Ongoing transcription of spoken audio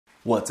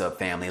What's up,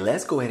 family?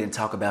 Let's go ahead and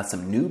talk about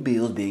some new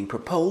bills being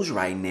proposed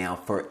right now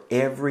for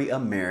every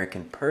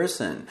American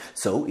person.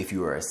 So if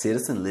you are a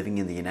citizen living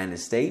in the United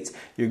States,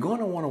 you're going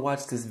to want to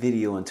watch this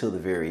video until the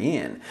very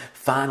end.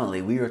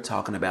 Finally, we are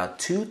talking about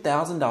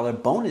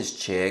 $2,000 bonus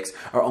checks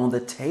are on the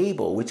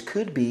table, which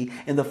could be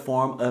in the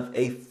form of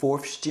a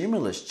fourth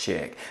stimulus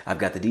check. I've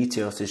got the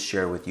details to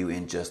share with you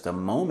in just a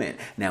moment.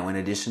 Now, in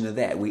addition to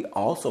that, we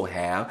also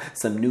have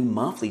some new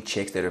monthly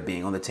checks that are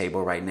being on the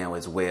table right now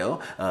as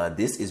well.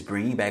 This is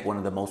bringing back one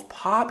of the most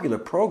popular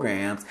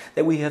programs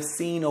that we have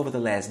seen over the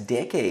last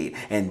decade,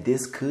 and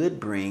this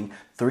could bring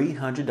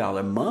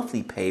 $300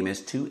 monthly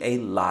payments to a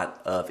lot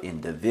of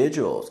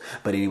individuals.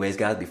 But anyways,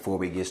 guys, before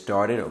we get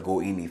started or go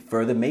any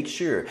further, make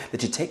sure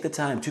that you take the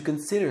time to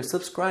consider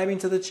subscribing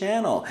to the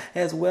channel,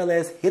 as well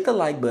as hit the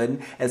like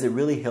button, as it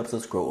really helps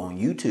us grow on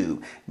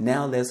YouTube.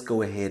 Now let's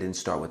go ahead and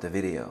start with the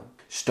video.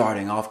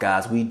 Starting off,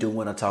 guys, we do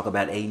want to talk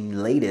about a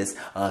latest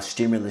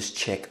stimulus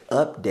check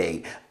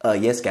update.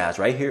 Yes, guys,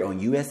 right here on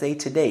USA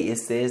Today, it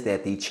says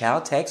that the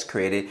Child Tax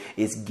Credit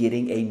is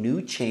getting a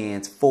new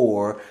chance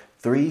for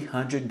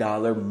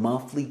 $300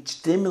 monthly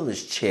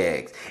stimulus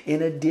checks.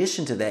 In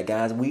addition to that,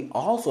 guys, we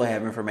also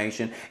have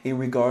information in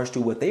regards to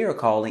what they are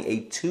calling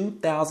a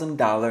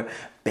 $2,000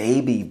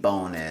 baby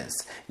bonus.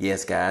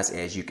 Yes, guys,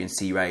 as you can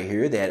see right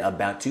here, that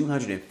about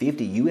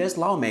 250 U.S.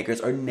 lawmakers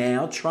are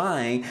now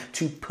trying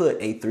to put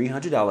a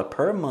 $300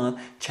 per month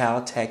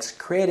child tax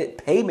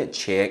credit payment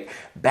check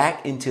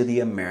back into the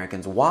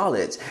Americans'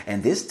 wallets,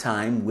 and this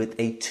time with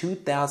a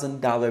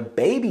 $2,000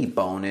 baby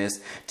bonus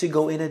to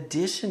go in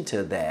addition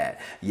to that.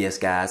 Yes,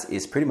 guys,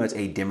 it's pretty much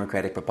a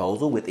Democratic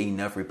proposal with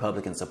enough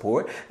Republican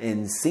support,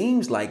 and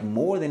seems like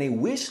more than a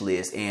wish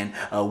list, and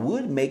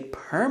would make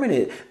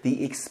permanent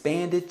the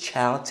expanded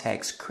child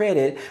tax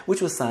credit,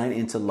 which was signed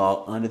into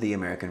law under the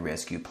American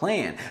Rescue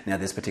Plan. Now,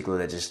 this particular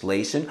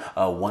legislation,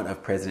 one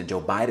of President Joe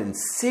Biden's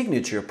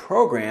signature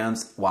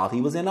programs while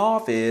he was in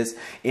office,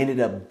 ended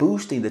up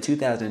boosting the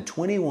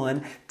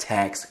 2021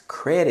 tax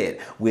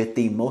credit, with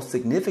the most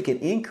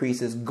significant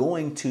increases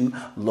going to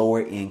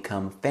lower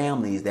income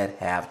families that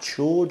have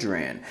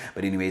children.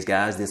 But anyways,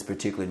 guys, this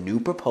particular new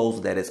proposal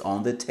that is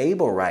on the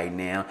table right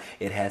now,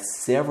 it has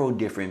several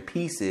different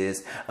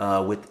pieces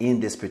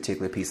within this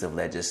particular piece of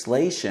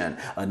legislation.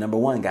 Number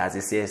one, guys,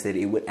 it says that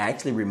it would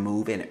actually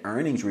remove an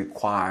earnings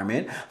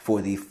requirement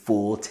for the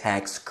full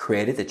tax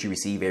credit that you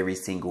receive every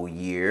single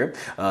year.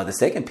 The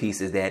second piece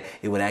is that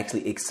it would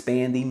actually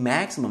expand the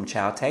maximum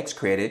child tax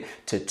credit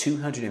to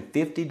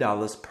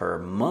 $250 per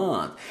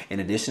month.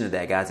 In addition to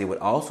that, guys, it would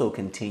also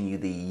continue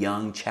the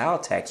young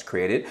child tax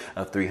credit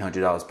of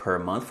 $300 per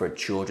month for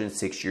children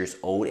 6 years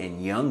old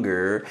and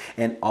younger.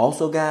 And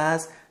also,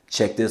 guys,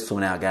 check this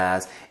one out,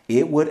 guys.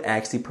 It would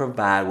actually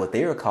provide what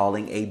they are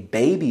calling a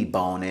baby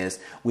bonus,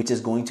 which is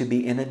going to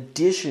be an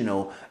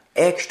additional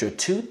extra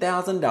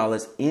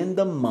 $2,000 in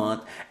the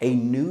month a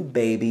new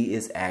baby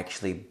is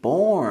actually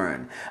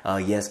born.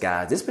 Yes,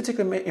 guys, this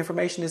particular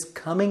information is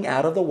coming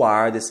out of the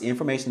wire. This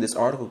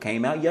article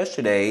came out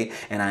yesterday,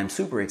 and I'm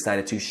super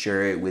excited to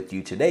share it with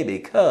you today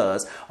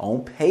because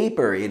on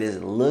paper it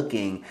is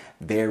looking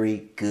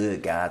very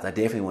good, guys. I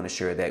definitely want to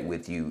share that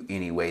with you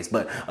anyways.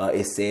 But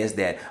it says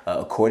that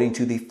according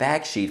to the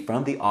fact sheet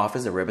from the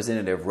office of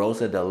Representative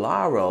Rosa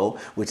DeLauro,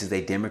 which is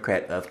a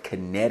Democrat of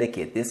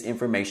Connecticut, this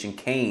information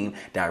came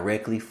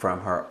directly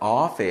from her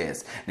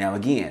office. Now,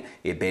 again,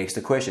 it begs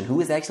the question, who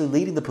is actually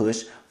leading the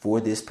push for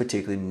this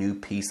particular new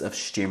piece of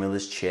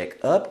stimulus check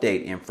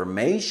update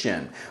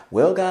information?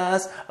 Well,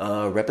 guys,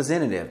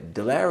 Representative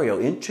DeLauro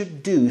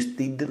introduced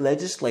the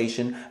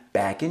legislation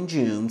back in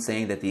June,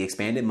 saying that the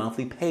expanded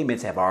monthly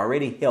payments have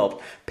already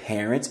helped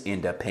parents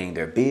end up paying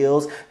their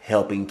bills,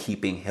 helping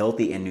keeping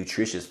healthy and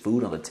nutritious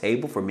food on the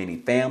table for many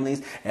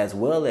families, as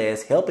well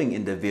as helping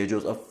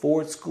individuals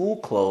afford school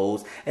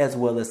clothes as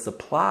well as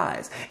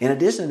supplies. In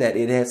addition to that,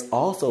 it has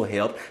also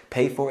helped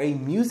pay for a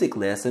music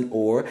lesson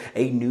or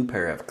a new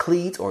pair of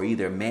cleats, or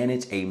either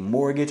manage a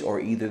mortgage or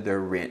either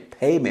their rent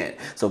payment.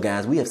 So,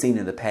 guys, we have seen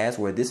in the past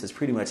where this has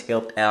pretty much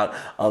helped out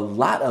a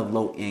lot of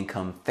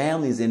low-income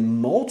families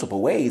in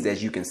multiple ways,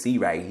 as you can see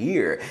right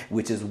here,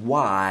 which is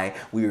why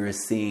we are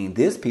seeing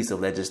this piece of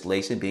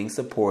legislation being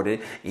supported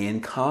in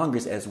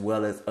Congress, as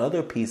well as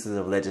other pieces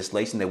of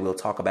legislation that we'll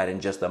talk about in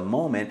just a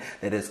moment,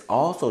 that is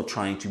also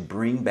trying to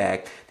bring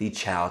back the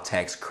child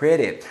tax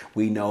credit.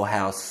 We know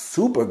how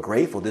super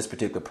grateful this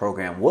particular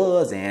program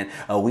was, and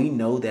we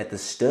know that the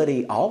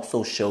study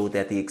also showed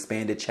that the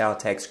expanded child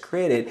tax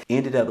credit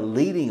ended up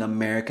leading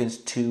Americans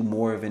to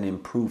more of an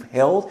improved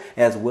health,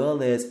 as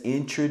well as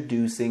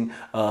introducing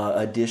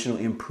additional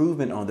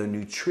improvement on their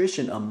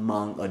nutrition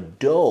among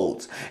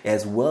adults,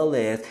 as well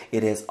as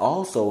it has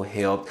also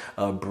helped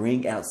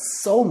bring out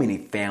so many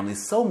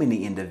families, so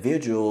many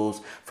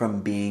individuals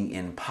from being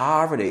in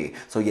poverty.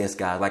 So yes,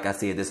 guys, like I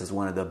said, this is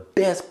one of the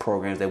best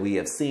programs that we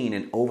have seen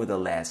in over the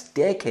last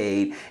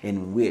decade,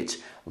 in which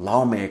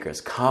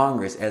lawmakers,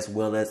 Congress, as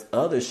well as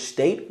other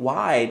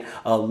statewide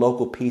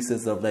local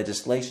pieces of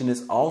legislation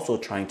is also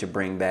trying to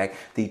bring back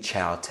the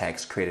child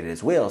tax credit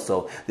as well.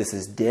 So this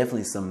is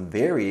definitely some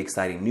very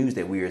exciting news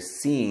that we are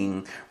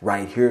seeing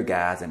right here,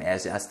 guys. And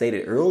as I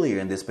stated earlier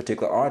in this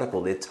particular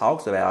article, it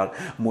talks about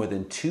more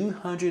than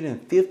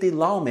 250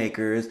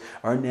 lawmakers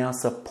are now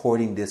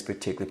supporting this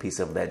particular piece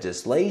of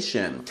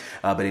legislation.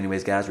 But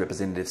anyways, guys,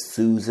 Representative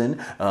Susan,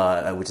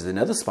 which is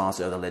another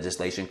sponsor of the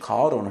legislation,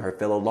 called on her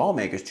fellow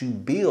lawmakers to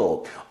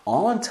build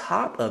on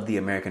top of the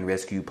American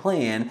Rescue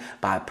Plan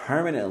by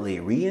permanently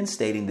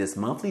reinstating this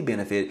monthly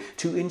benefit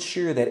to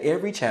ensure that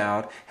every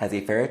child has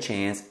a fair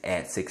chance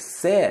at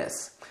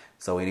success.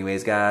 So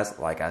anyways, guys,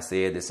 like I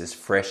said, this is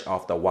fresh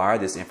off the wire.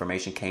 This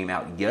information came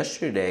out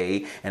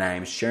yesterday, and I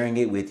am sharing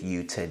it with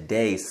you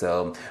today.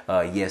 So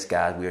yes,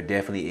 guys, we are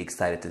definitely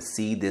excited to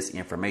see this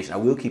information. I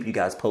will keep you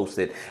guys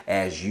posted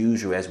as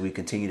usual as we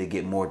continue to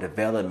get more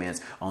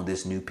developments on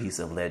this new piece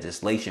of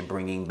legislation,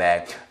 bringing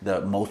back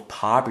the most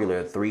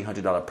popular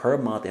 $300 per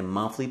month in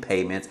monthly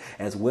payments,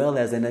 as well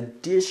as an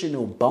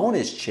additional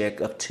bonus check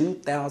of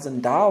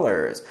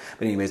 $2,000.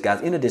 But anyways, guys,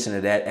 in addition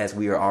to that, as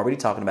we are already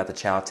talking about the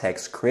child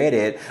tax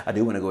credit, I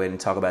do want to go ahead and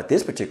talk about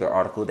this particular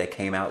article that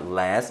came out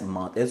last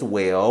month as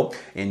well.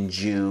 In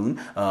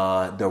June,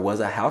 there was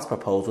a House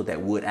proposal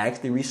that would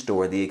actually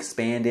restore the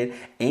expanded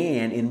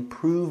and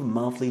improved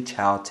monthly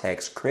child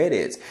tax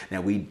credits.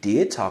 Now, we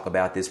did talk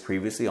about this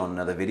previously on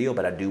another video,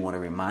 but I do want to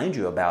remind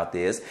you about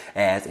this,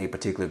 as a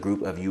particular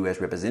group of U.S.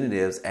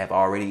 representatives have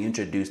already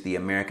introduced the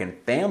American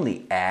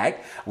Family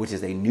Act, which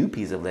is a new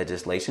piece of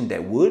legislation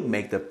that would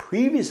make the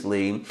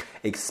previously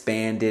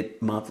expanded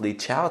monthly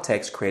child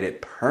tax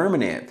credit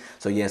permanent.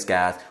 So yes,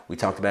 guys, we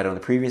talked about it on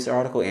the previous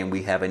article, and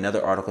we have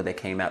another article that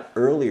came out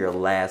earlier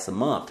last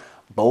month.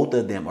 Both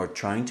of them are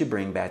trying to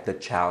bring back the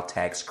child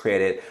tax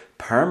credit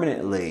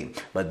permanently,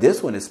 but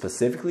this one is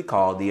specifically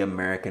called the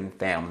American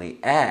Family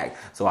Act.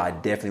 So I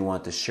definitely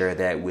want to share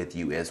that with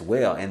you as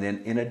well. And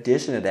then in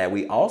addition to that,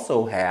 we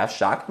also have,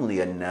 shockingly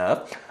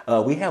enough,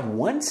 we have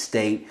one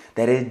state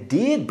that it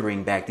did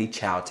bring back the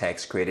child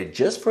tax credit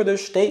just for their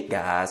state,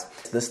 guys.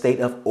 The state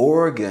of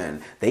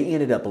Oregon. They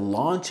ended up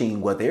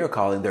launching what they're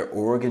calling their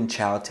Oregon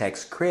Child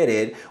Tax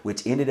Credit,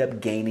 which ended up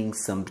gaining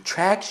some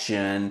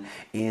traction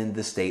in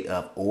the state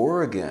of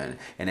Oregon.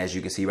 And as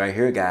you can see right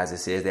here, guys, it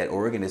says that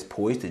Oregon is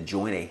poised to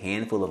join a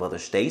handful of other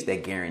states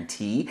that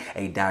guarantee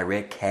a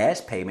direct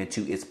cash payment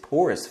to its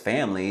poorest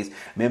families,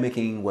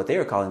 mimicking what they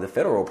are calling the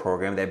federal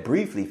program that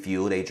briefly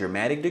fueled a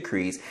dramatic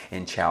decrease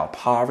in child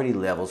poverty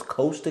levels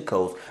coast to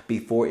coast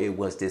before it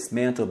was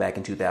dismantled back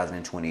in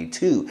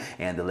 2022.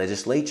 And the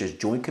legislature's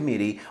Joint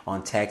Committee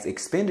on Tax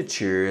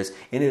Expenditures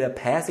ended up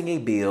passing a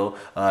bill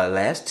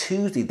last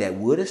Tuesday that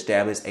would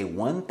establish a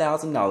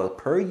 $1,000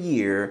 per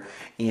year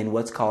in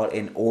what's called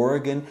an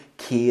Oregon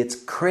Kids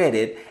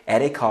Credit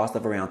at a cost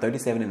of around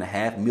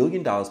 $37.5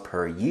 million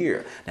per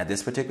year. Now,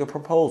 this particular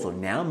proposal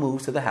now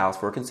moves to the House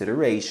for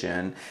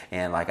consideration.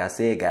 And like I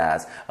said,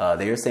 guys,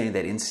 they are saying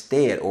that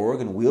instead,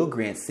 Oregon will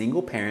grant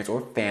single parents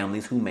or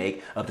families who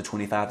make up to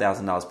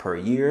 $25,000 per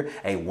year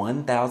a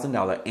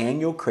 $1,000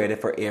 annual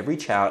credit for every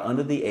child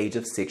under the age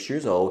of 6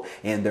 years old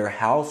in their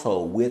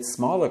household, with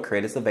smaller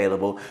credits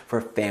available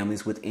for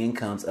families with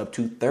incomes up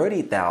to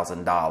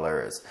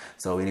 $30,000.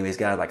 So anyways,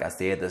 guys, like I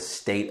said, the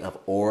state of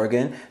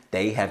Oregon,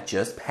 they have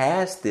just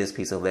passed this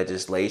piece of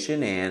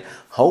legislation, and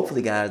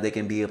hopefully, guys, they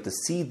can be able to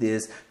see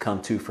this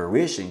come to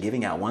fruition,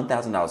 giving out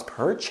 $1,000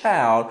 per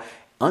child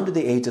under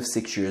the age of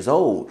 6 years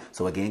old.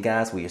 So again,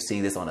 guys, we are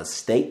seeing this on a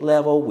state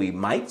level. We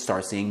might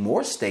start seeing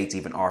more states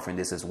even offering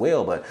this as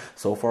well. But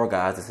so far,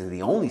 guys, this is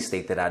the only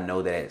state that I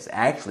know that has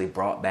actually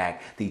brought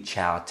back the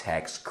child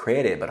tax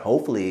credit. But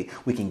hopefully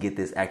we can get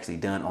this actually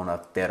done on a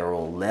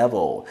federal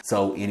level.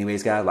 So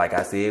anyways, guys, like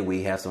I said,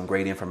 we have some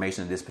great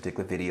information in this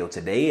particular video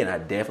today. And I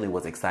definitely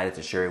was excited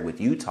to share it with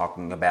you,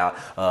 talking about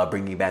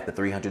bringing back the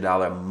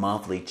 $300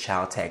 monthly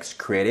child tax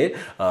credit.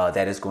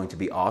 That is going to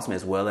be awesome,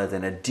 as well as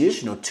an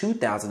additional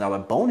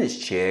 $2,000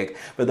 bonus check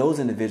for those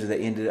individuals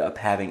that ended up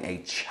having a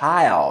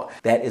child.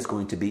 That is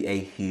going to be a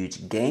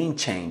huge game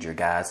changer,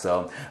 guys.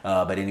 So,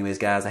 but anyways,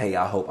 guys, hey,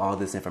 I hope all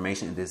this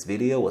information in this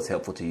video was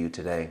helpful to you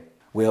today.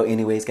 Well,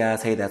 anyways,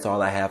 guys, hey, that's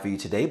all I have for you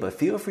today, but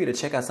feel free to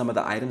check out some of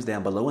the items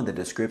down below in the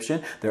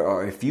description. There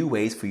are a few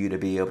ways for you to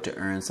be able to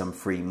earn some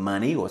free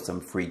money or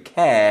some free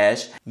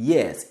cash.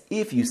 Yes,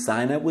 if you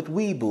sign up with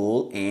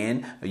Webull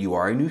and you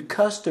are a new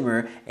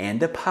customer and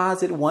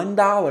deposit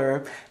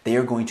 $1, they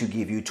are going to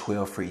give you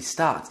 12 free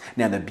stocks.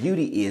 Now, the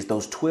beauty is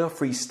those 12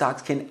 free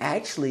stocks can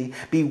actually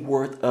be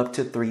worth up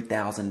to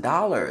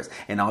 $3,000.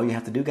 And all you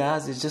have to do,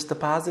 guys, is just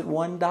deposit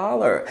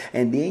 $1.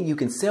 And then you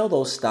can sell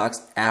those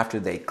stocks after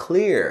they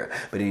clear.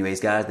 But anyways,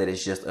 guys, that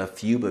is just a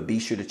few, but be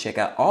sure to check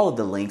out all of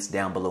the links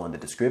down below in the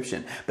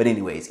description. But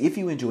anyways, if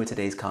you enjoyed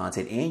today's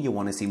content and you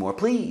want to see more,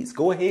 please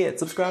go ahead,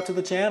 subscribe to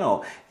the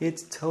channel.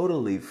 It's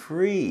totally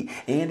free.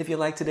 And if you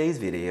like today's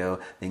video,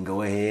 then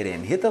go ahead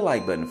and hit the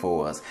like button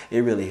for us. It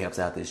really helps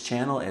out this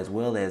channel, as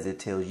well as it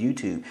tells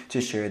YouTube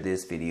to share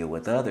this video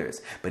with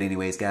others. But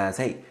anyways, guys,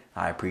 hey,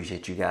 I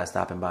appreciate you guys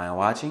stopping by and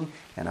watching,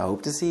 and I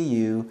hope to see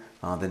you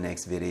on the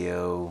next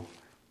video.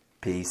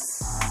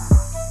 Peace.